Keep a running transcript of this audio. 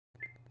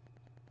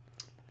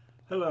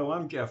Hello,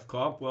 I'm Jeff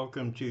Culp.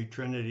 Welcome to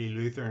Trinity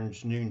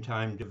Lutheran's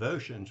Noontime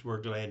Devotions.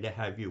 We're glad to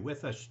have you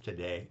with us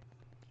today.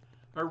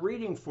 Our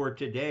reading for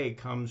today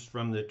comes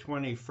from the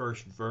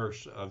 21st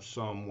verse of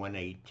Psalm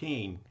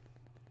 118,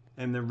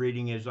 and the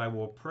reading is, I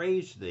will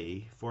praise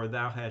thee, for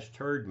thou hast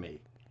heard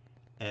me,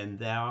 and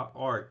thou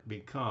art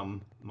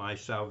become my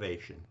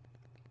salvation.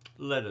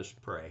 Let us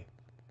pray.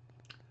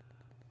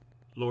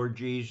 Lord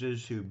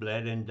Jesus, who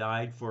bled and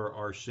died for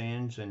our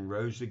sins and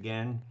rose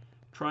again,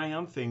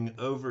 triumphing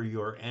over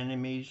your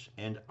enemies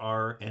and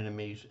our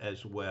enemies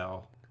as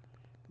well,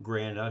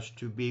 grant us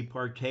to be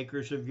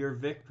partakers of your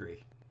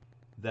victory,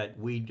 that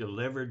we,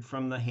 delivered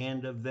from the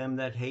hand of them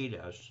that hate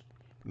us,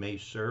 may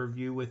serve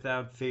you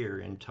without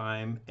fear in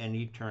time and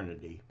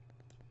eternity.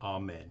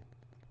 Amen.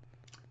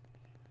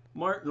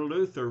 Martin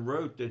Luther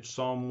wrote that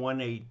Psalm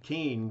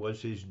 118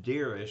 was his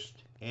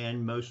dearest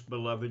and most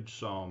beloved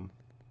psalm.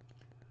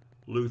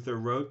 Luther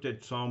wrote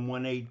that Psalm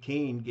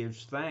 118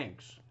 gives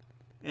thanks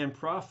and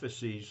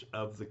prophecies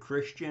of the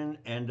Christian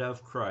and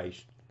of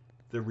Christ,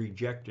 the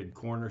rejected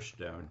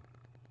cornerstone.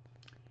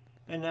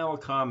 And now a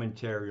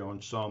commentary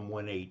on Psalm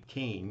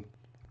 118.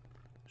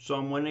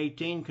 Psalm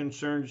 118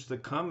 concerns the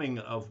coming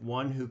of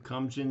one who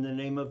comes in the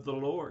name of the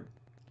Lord.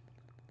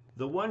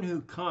 The one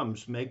who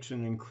comes makes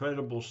an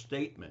incredible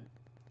statement.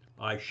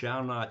 I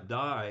shall not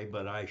die,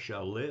 but I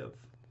shall live.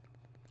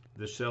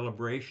 The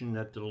celebration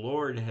that the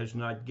Lord has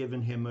not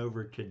given him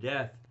over to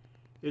death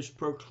is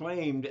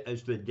proclaimed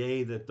as the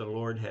day that the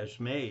Lord has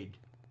made.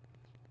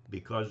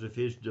 Because of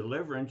his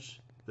deliverance,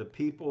 the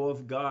people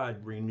of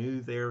God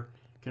renew their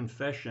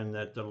confession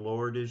that the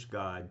Lord is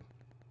God.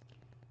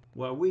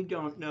 While we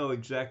don't know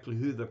exactly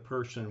who the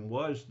person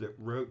was that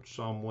wrote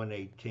Psalm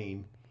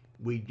 118,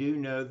 we do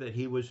know that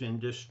he was in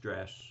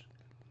distress.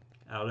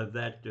 Out of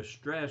that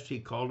distress, he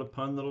called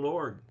upon the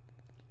Lord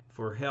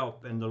for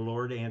help, and the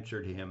Lord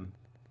answered him.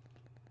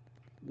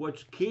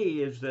 What's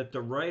key is that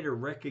the writer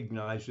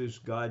recognizes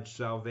God's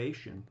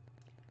salvation.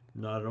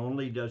 Not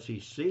only does he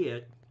see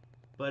it,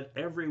 but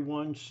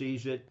everyone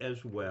sees it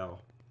as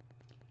well.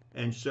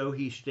 And so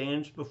he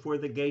stands before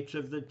the gates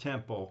of the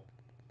temple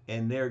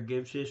and there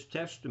gives his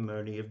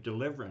testimony of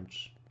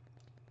deliverance.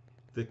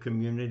 The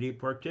community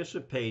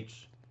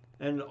participates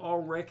and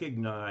all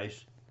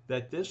recognize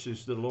that this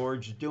is the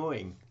Lord's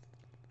doing.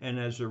 And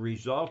as a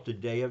result, the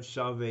day of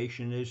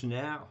salvation is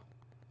now,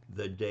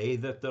 the day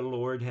that the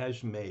Lord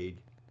has made.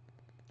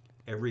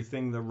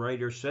 Everything the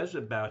writer says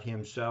about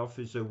himself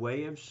is a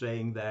way of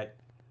saying that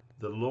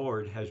the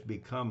Lord has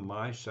become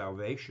my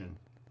salvation.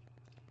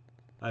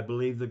 I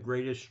believe the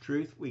greatest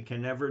truth we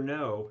can ever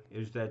know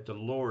is that the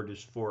Lord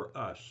is for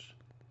us.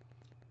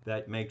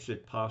 That makes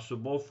it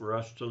possible for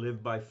us to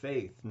live by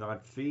faith,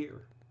 not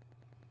fear.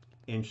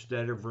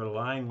 Instead of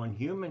relying on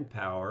human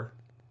power,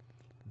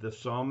 the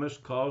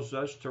psalmist calls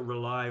us to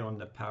rely on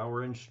the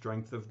power and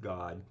strength of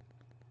God.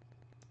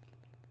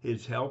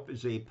 His help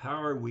is a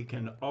power we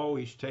can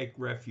always take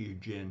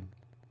refuge in.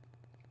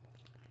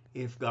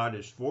 If God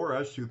is for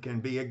us, who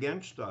can be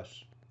against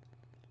us?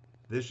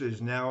 This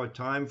is now a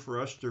time for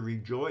us to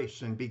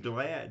rejoice and be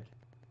glad.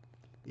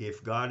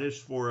 If God is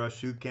for us,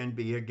 who can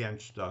be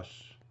against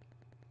us?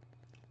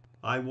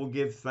 I will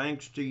give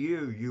thanks to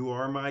you, you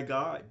are my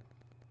God.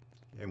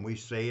 And we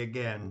say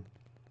again,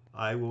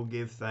 I will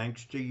give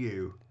thanks to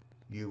you,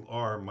 you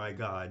are my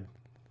God.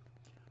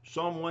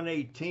 Psalm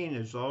 118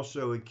 is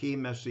also a key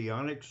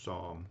messianic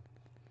psalm.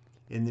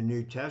 In the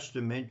New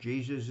Testament,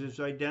 Jesus is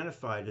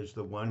identified as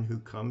the one who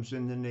comes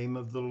in the name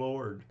of the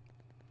Lord.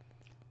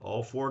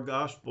 All four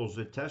Gospels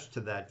attest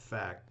to that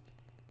fact,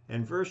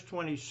 and verse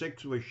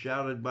 26 was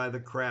shouted by the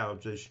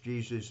crowds as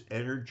Jesus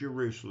entered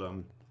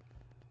Jerusalem.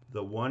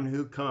 The one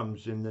who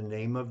comes in the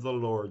name of the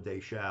Lord, they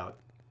shout.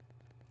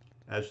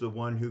 As the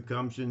one who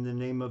comes in the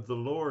name of the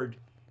Lord,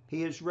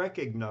 he is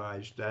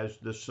recognized as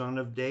the Son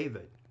of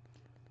David.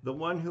 The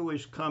one who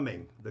is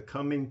coming, the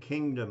coming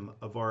kingdom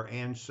of our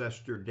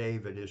ancestor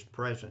David is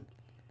present.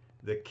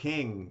 The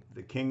King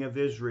of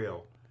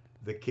Israel,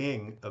 the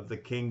King of the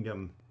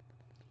kingdom.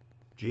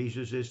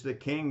 Jesus is the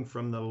King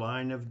from the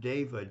line of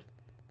David,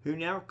 who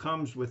now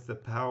comes with the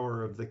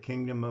power of the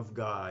kingdom of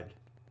God.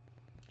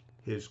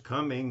 His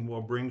coming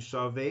will bring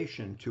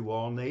salvation to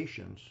all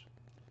nations.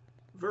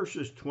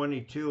 Verses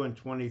 22 and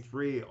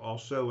 23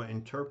 also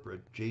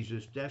interpret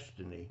Jesus'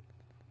 destiny.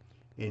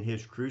 In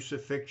his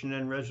crucifixion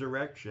and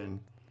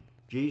resurrection,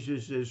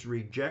 Jesus is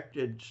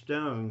rejected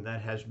stone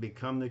that has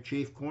become the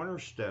chief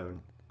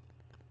cornerstone.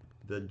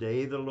 The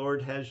day the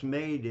Lord has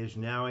made is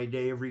now a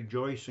day of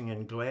rejoicing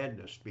and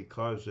gladness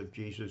because of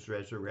Jesus'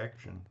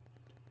 resurrection.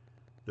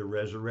 The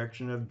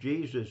resurrection of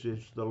Jesus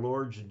is the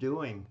Lord's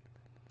doing,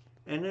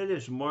 and it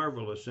is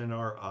marvelous in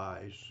our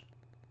eyes.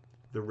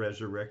 The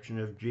resurrection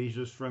of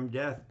Jesus from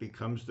death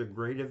becomes the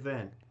great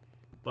event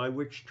by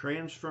which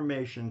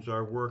transformations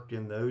are worked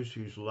in those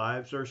whose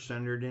lives are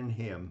centered in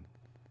him.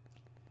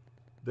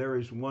 There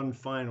is one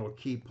final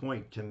key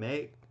point to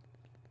make.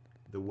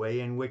 The way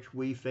in which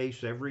we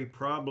face every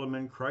problem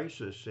and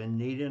crisis and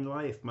need in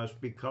life must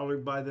be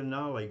colored by the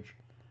knowledge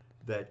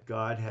that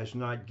God has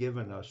not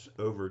given us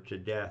over to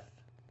death.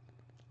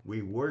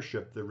 We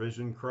worship the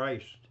risen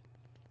Christ.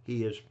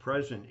 He is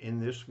present in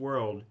this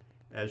world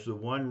as the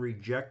one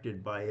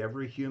rejected by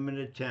every human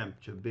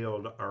attempt to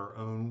build our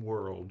own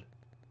world.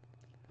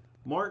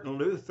 Martin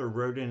Luther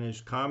wrote in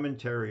his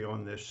commentary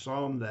on this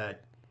psalm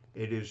that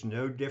it is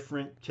no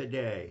different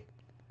today.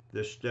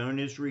 The stone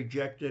is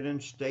rejected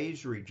and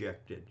stays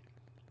rejected.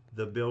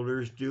 The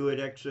builders do it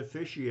ex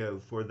officio,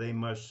 for they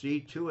must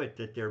see to it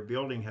that their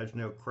building has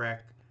no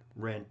crack,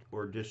 rent,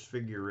 or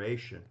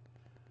disfiguration.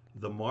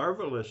 The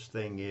marvelous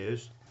thing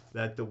is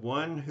that the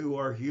one who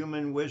our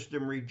human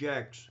wisdom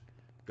rejects,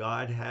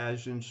 God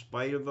has, in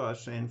spite of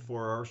us and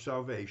for our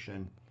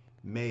salvation,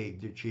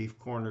 made the chief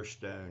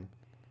cornerstone.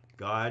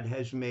 God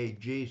has made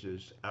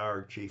Jesus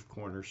our chief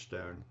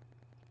cornerstone.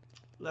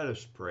 Let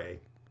us pray.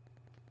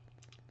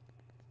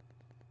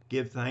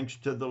 Give thanks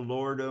to the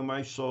Lord, O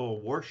my soul.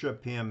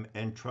 Worship him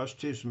and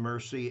trust his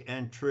mercy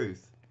and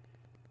truth,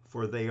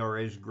 for they are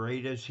as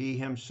great as he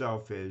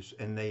himself is,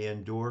 and they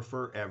endure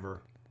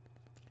forever.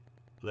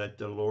 Let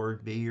the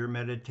Lord be your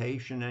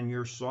meditation and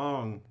your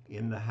song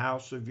in the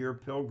house of your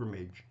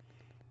pilgrimage,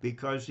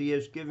 because he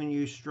has given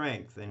you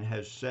strength and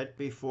has set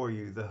before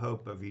you the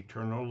hope of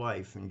eternal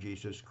life in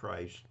Jesus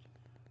Christ.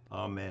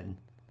 Amen.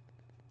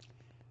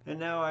 And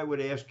now I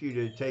would ask you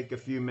to take a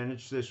few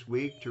minutes this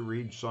week to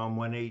read Psalm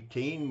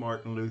 118,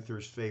 Martin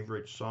Luther's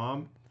favorite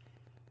psalm.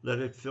 Let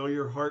it fill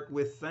your heart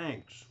with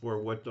thanks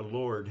for what the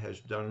Lord has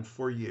done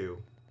for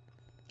you.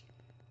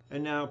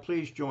 And now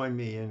please join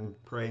me in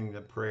praying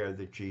the prayer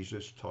that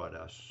Jesus taught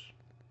us.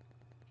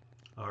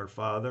 Our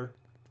Father,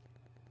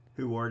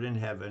 who art in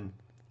heaven,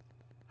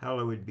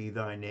 hallowed be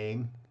thy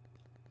name.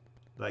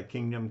 Thy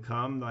kingdom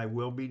come, thy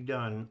will be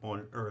done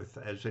on earth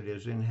as it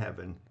is in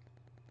heaven.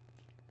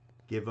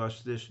 Give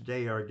us this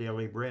day our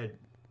daily bread.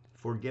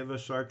 Forgive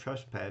us our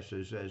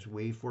trespasses as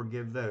we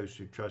forgive those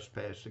who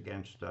trespass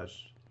against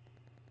us.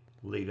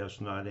 Lead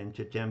us not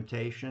into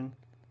temptation,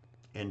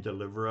 and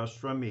deliver us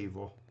from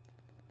evil.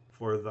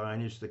 For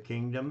thine is the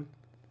kingdom,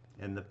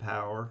 and the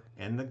power,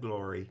 and the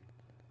glory,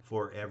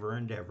 forever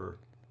and ever.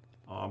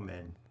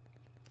 Amen.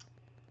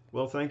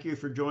 Well, thank you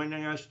for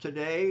joining us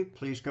today.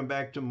 Please come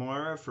back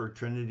tomorrow for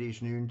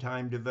Trinity's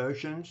noontime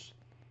devotions.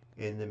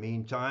 In the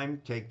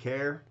meantime, take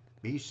care,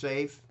 be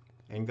safe,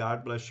 and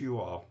God bless you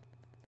all.